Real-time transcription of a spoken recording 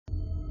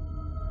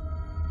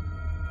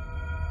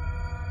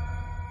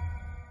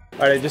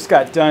All right, I just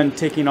got done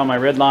taking all my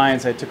red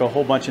lines. I took a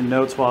whole bunch of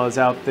notes while I was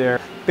out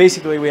there.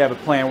 Basically, we have a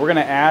plan. We're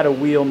gonna add a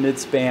wheel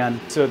mid-span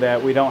so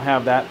that we don't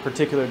have that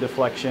particular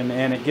deflection,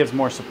 and it gives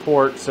more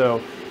support.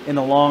 So in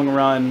the long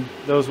run,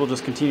 those will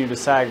just continue to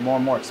sag more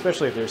and more,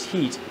 especially if there's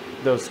heat,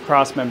 those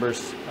cross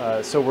members.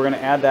 So we're gonna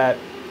add that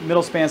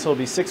middle span, so it'll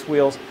be 6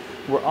 wheels.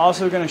 We're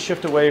also gonna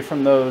shift away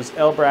from those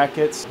L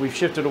brackets. We've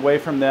shifted away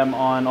from them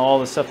on all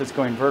the stuff that's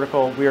going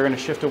vertical. We are gonna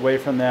shift away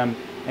from them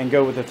and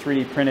go with the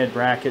 3D printed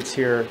brackets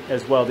here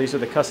as well. These are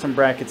the custom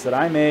brackets that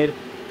I made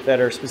that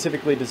are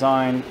specifically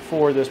designed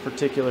for this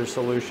particular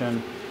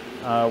solution.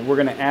 We're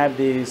gonna add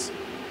these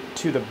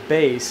to the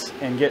base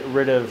and get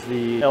rid of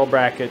the L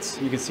brackets.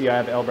 You can see I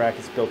have L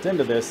brackets built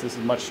into this. This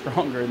is much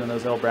stronger than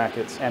those L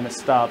brackets, and it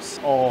stops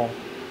all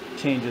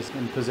changes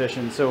in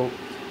position. So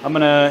I'm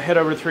gonna head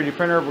over to 3D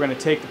printer. We're gonna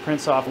take the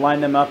prints off, line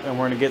them up, and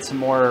we're gonna get some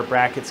more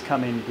brackets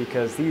coming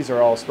because these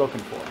are all spoken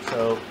for.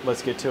 So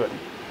let's get to it.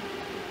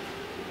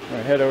 We're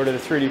gonna head over to the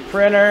 3D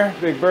printer,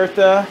 Big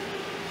Bertha.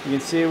 You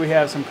can see we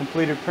have some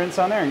completed prints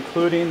on there,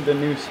 including the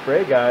new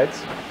spray guides,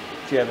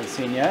 which you haven't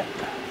seen yet.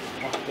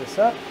 Lock this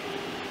up,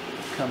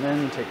 come in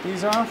and take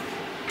these off.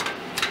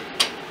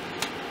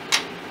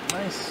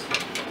 Nice.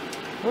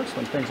 Works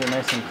when things are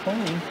nice and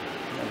clean.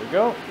 There we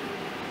go.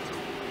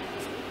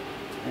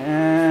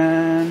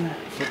 And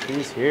put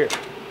these here.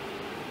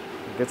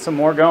 Get some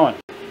more going.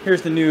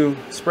 Here's the new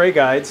spray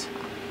guides.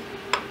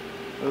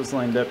 Those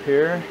lined up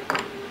here.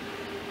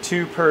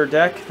 2 per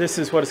deck. This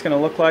is what it's going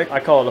to look like. I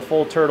call it a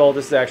full turtle.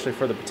 This is actually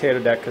for the potato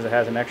deck because it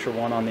has an extra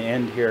one on the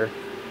end here.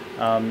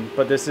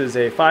 But this is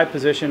a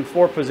 5-position,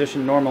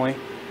 4-position normally.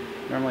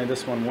 Normally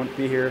this one wouldn't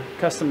be here.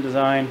 Custom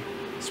design,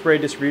 spray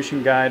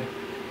distribution guide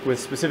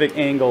with specific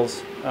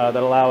angles that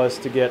allow us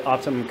to get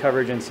optimum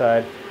coverage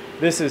inside.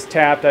 This is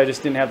tapped. I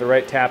just didn't have the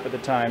right tap at the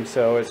time,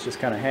 so it's just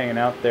kind of hanging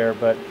out there.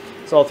 But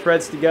it's all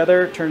threads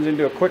together, turns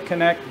into a quick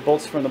connect,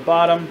 bolts from the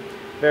bottom.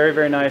 Very,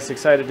 very nice.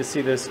 Excited to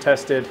see this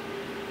tested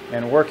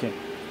and working.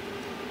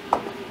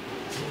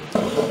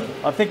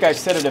 I think I've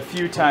said it a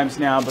few times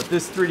now, but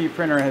this 3D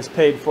printer has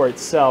paid for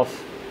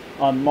itself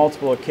on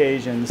multiple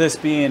occasions. This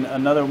being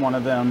another one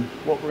of them.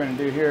 What we're going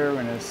to do here,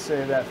 we're going to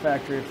save that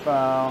factory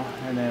file,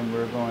 and then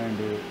we're going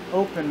to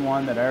open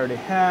one that I already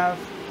have,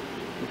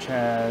 which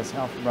has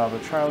Alpha Bravo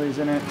Charlie's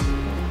in it.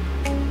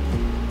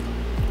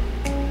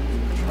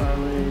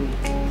 Charlie.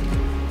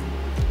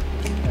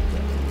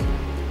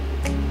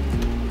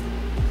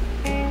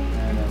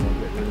 And then we'll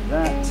get rid of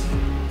that.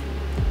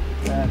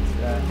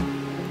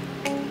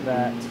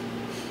 That.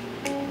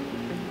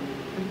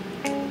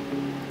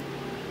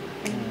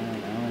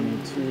 And I only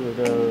need 2 of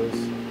those.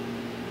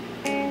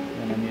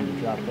 And I need to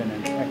drop in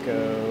an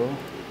echo,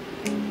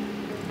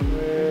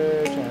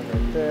 which I have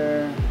right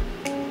there.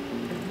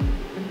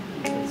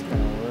 That's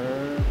gonna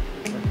work.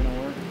 Is that gonna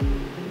work?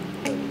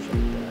 Double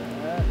check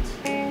that.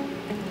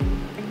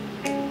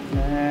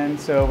 And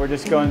so we're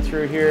just going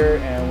through here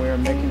and we're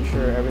making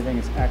sure everything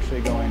is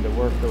actually going to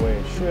work the way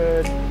it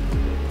should.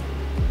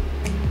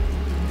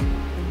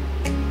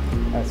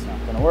 That's not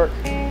going to work.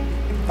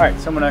 All right,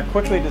 so I'm going to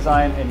quickly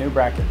design a new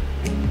bracket.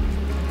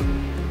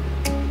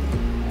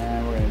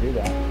 And we're going to do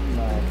that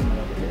by coming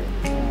over here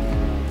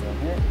and down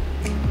here.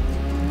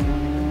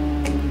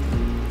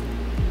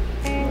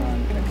 And run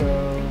echo.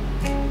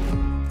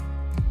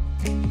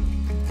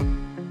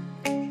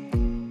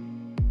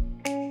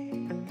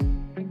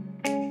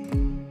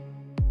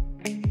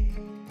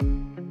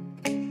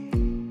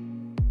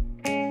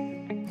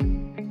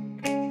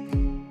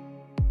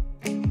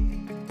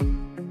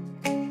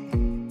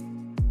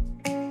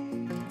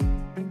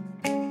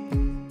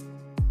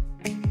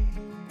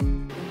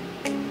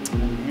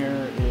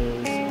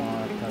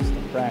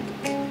 Bracket.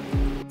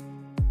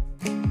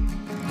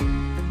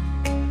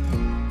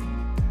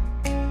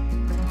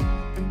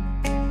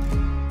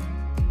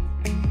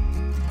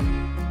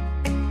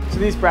 So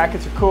these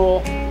brackets are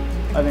cool.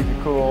 I think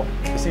they're cool.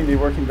 They seem to be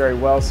working very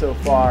well so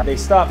far. They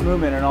stop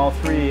movement in all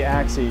 3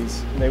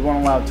 axes. They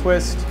won't allow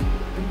twist.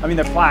 I mean,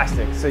 they're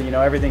plastic, so you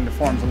know everything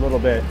deforms a little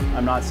bit.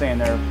 I'm not saying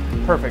they're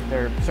perfect.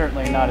 They're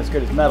certainly not as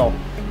good as metal,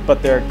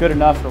 but they're good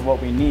enough for what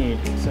we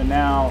need. So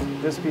now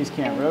this piece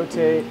can't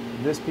rotate.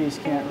 This piece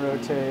can't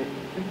rotate.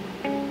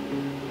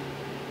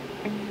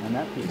 And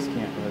that piece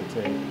can't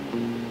rotate.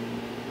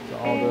 So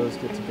all those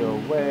get to go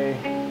away.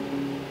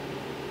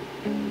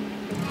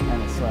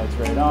 And it slides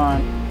right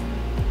on.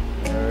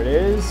 There it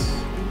is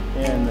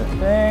in the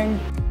thing.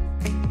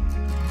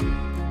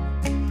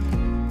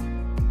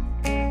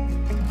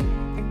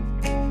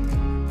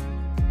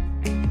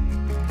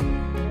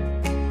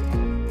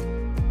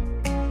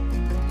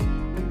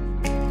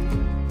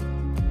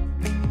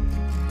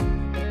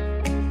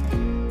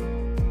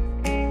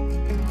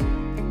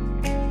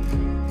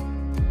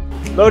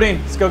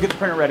 Loading, let's go get the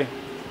printer ready.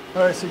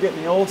 All right, so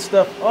getting the old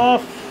stuff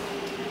off.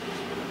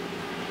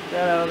 Get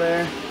that out of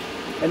there.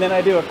 And then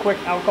I do a quick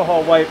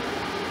alcohol wipe.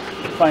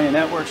 Finding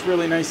that works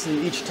really nicely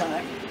each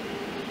time.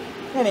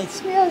 And it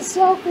smells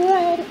so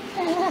good.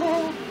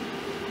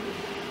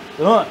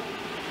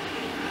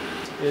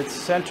 It's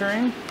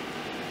centering,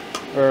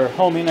 or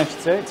homing I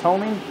should say, it's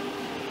homing.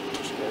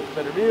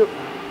 better view.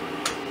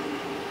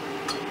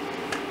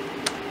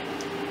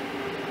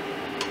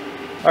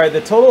 All right,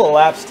 the total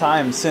elapsed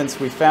time since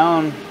we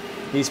found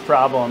these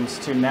problems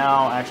to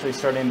now actually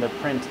starting the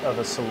print of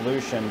a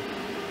solution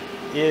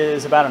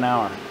is about an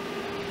hour.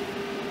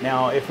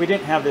 Now, if we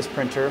didn't have this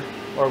printer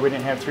or we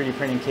didn't have 3D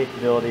printing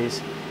capabilities,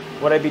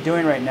 what I'd be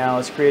doing right now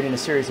is creating a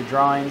series of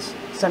drawings,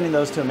 sending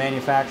those to a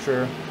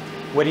manufacturer,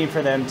 waiting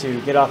for them to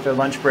get off their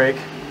lunch break,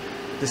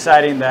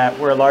 deciding that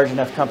we're a large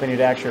enough company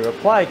to actually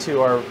reply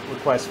to our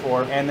request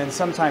for, and then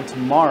sometime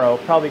tomorrow,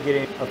 probably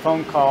getting a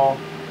phone call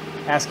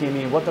asking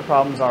me what the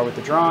problems are with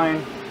the drawing,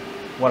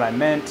 what I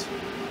meant,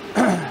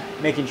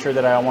 making sure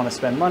that I don't want to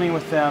spend money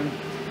with them,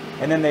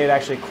 and then they'd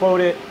actually quote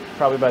it,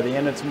 probably by the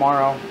end of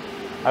tomorrow.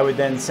 I would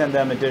then send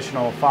them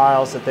additional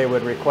files that they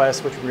would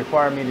request, which would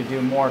require me to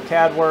do more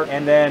CAD work,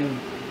 and then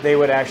they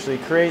would actually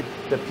create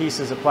the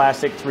pieces of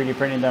plastic, 3D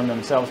printing them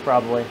themselves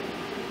probably,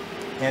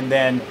 and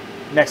then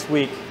next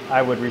week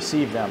I would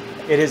receive them.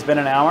 It has been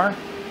an hour.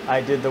 I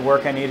did the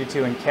work I needed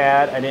to in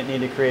CAD. I didn't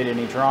need to create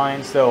any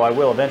drawings, though I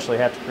will eventually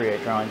have to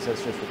create drawings.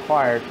 That's just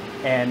required.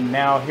 And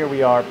now here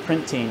we are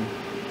printing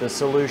the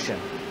solution.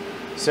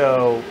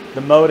 So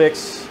the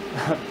Modix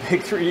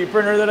big 3D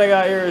printer that I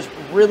got here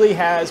really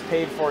has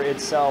paid for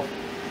itself.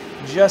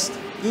 Just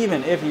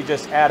even if you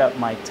just add up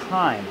my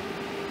time,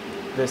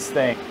 this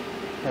thing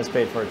has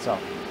paid for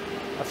itself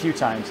a few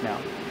times now.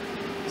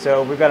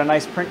 So we've got a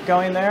nice print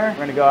going there. We're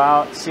going to go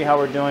out, see how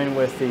we're doing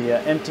with the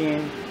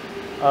emptying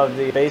of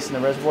the base and the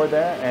reservoir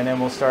there, and then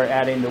we'll start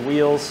adding the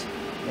wheels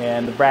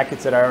and the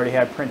brackets that I already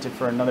had printed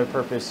for another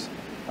purpose.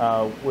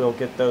 We'll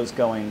get those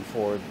going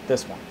for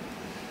this one.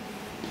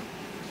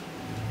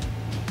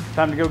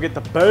 Time to go get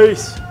the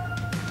base.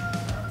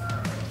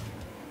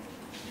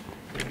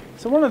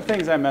 So one of the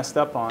things I messed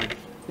up on,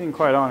 being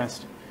quite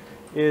honest,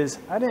 is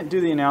I didn't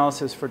do the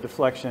analysis for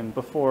deflection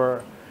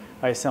before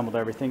I assembled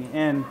everything,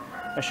 and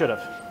I should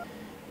have.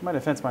 In my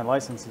defense, my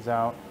license is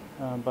out,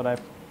 but I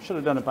should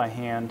have done it by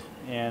hand,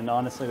 and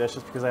honestly that's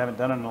just because I haven't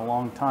done it in a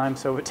long time,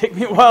 so it would take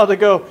me a while to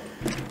go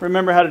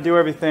remember how to do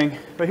everything.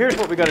 But here's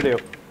what we got to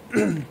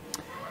do.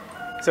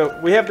 So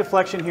we have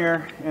deflection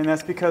here, and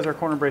that's because our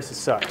corner braces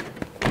suck.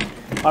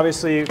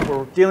 Obviously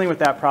we're dealing with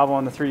that problem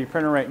on the 3D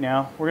printer right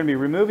now. We're going to be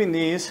removing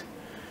these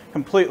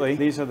completely.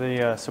 These are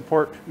the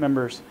support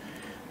members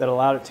that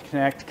allowed it to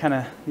connect. Kind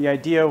of the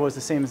idea was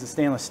the same as the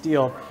stainless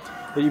steel,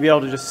 that you'd be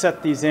able to just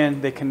set these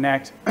in, they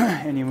connect,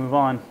 and you move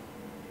on.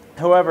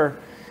 However,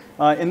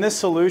 in this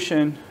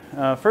solution,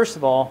 first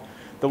of all,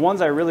 the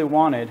ones I really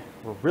wanted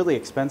were really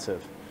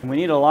expensive. And we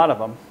need a lot of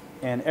them,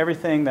 and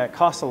everything that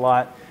costs a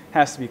lot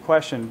has to be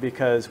questioned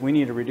because we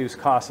need to reduce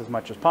costs as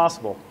much as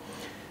possible.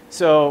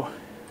 So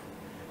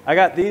I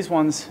got these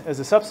ones as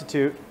a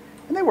substitute,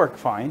 and they work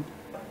fine.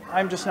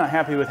 I'm just not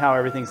happy with how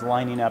everything's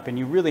lining up, and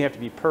you really have to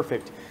be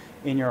perfect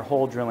in your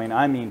hole drilling.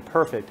 I mean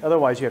perfect.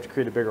 Otherwise, you have to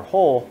create a bigger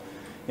hole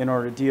in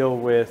order to deal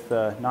with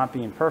not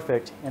being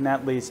perfect, and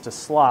that leads to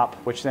slop,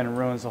 which then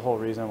ruins the whole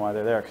reason why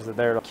they're there, because they're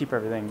there to keep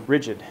everything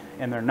rigid,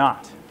 and they're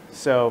not.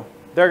 So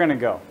they're going to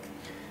go.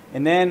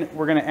 And then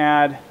we're going to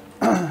add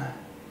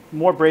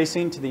more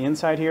bracing to the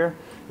inside here.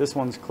 This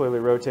one's clearly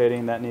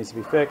rotating. That needs to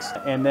be fixed.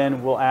 And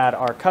then we'll add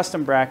our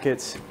custom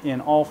brackets in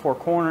all four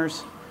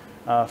corners.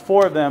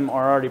 4 of them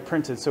are already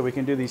printed, so we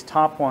can do these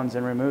top ones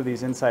and remove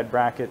these inside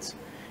brackets.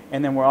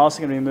 And then we're also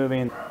going to be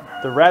moving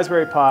the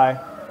Raspberry Pi,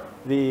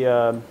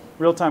 the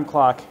real-time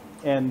clock,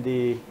 and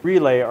the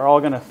relay are all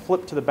going to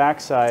flip to the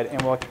backside,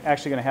 and we're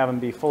actually going to have them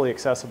be fully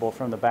accessible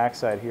from the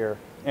backside here.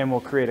 And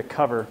we'll create a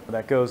cover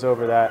that goes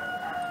over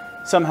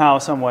that. Somehow,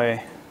 some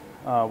way,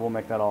 we'll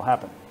make that all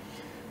happen.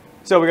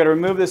 So we've got to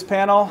remove this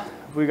panel,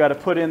 we've got to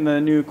put in the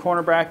new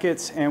corner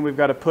brackets, and we've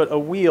got to put a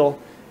wheel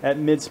at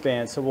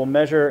mid-span. So we'll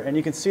measure, and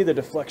you can see the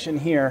deflection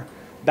here.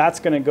 That's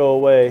going to go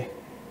away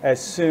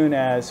as soon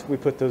as we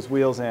put those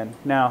wheels in.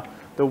 Now,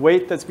 the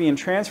weight that's being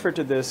transferred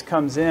to this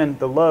comes in,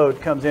 the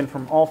load comes in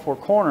from all 4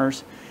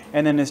 corners,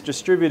 and then is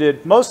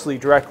distributed mostly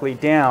directly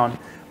down,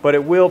 but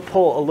it will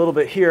pull a little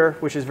bit here,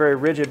 which is very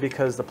rigid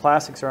because the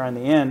plastics are on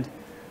the end,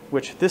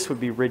 which this would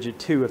be rigid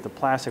too if the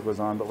plastic was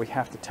on, but we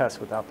have to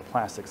test without the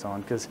plastics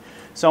on, because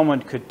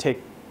someone could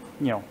take,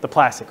 the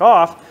plastic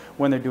off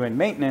when they're doing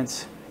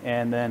maintenance,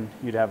 and then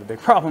you'd have a big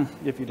problem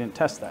if you didn't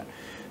test that.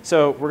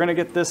 So we're going to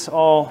get this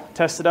all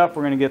tested up.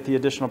 We're going to get the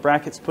additional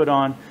brackets put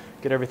on,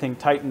 get everything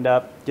tightened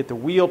up, get the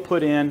wheel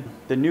put in,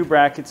 the new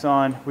brackets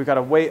on. We've got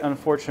to wait,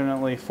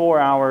 unfortunately, 4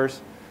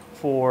 hours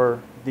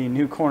for the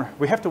new corner.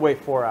 We have to wait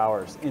 4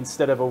 hours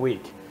instead of a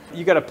week.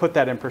 You got to put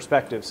that in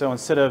perspective. So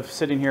instead of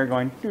sitting here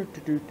going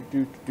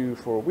do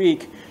for a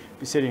week,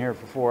 be sitting here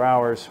for 4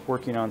 hours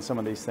working on some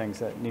of these things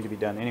that need to be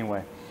done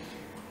anyway.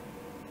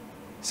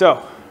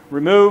 So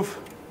remove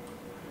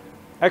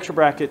extra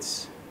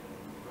brackets.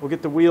 We'll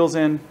get the wheels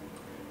in,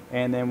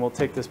 and then we'll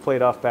take this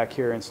plate off back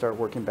here and start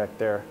working back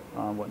there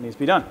on what needs to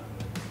be done.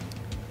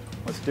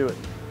 Let's do it.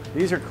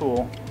 These are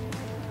cool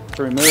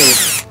to remove.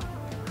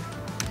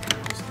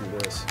 Let's do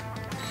this.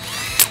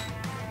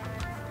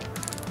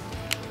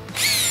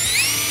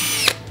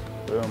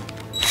 Boom.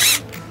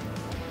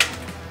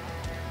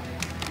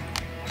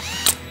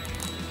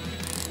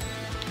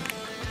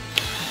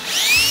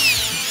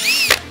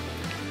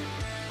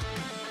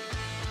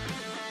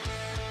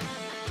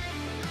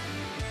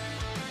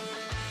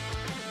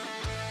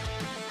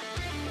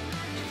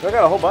 So I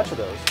got a whole bunch of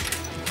those.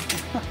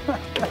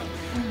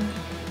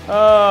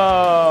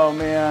 Oh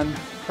man,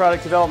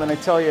 product development, I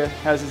tell you,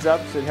 has its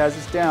ups, it has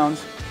its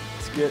downs.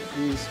 Let's get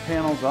these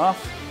panels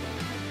off.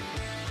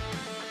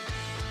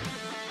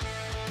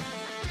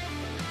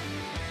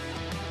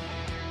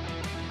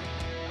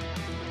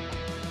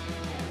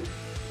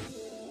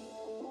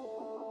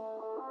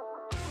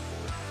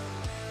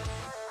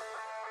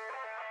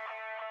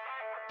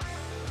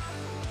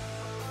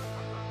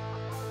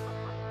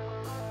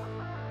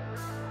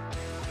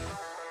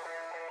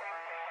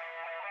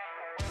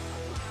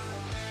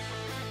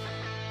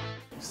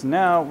 So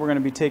now we're going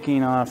to be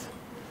taking off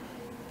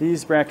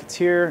these brackets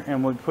here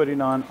and we'll be putting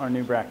on our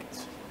new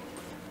brackets.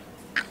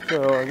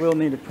 So I will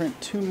need to print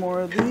 2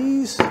 more of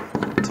these.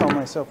 Tell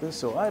myself this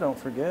so I don't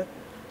forget.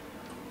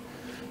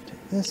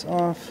 Take this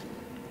off.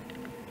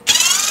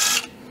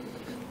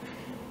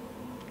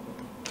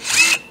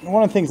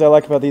 One of the things I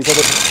like about these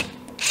other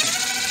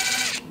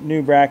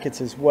new brackets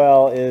as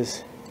well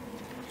is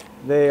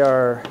they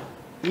are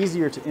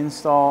easier to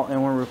install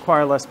and will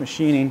require less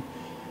machining.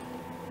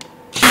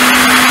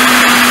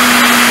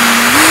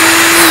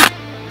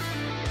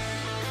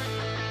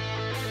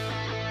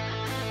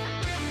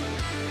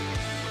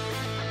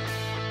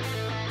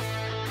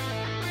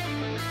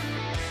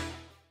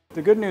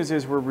 The good news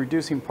is we're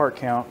reducing part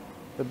count.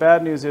 The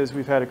bad news is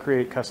we've had to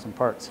create custom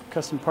parts.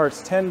 Custom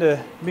parts tend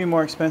to be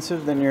more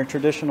expensive than your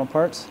traditional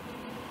parts,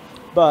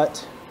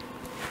 but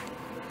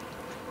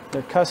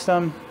they're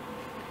custom,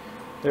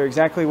 they're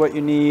exactly what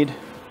you need,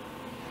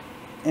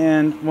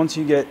 and once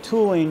you get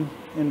tooling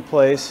in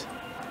place,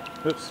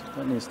 oops,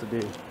 that needs to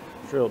be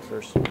drilled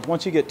first.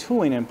 Once you get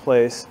tooling in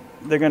place,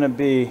 they're going to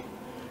be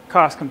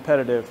cost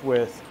competitive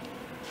with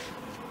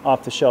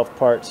off-the-shelf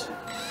parts.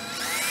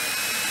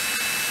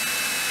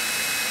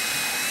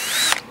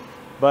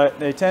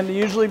 But they tend to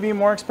usually be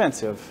more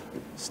expensive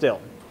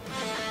still.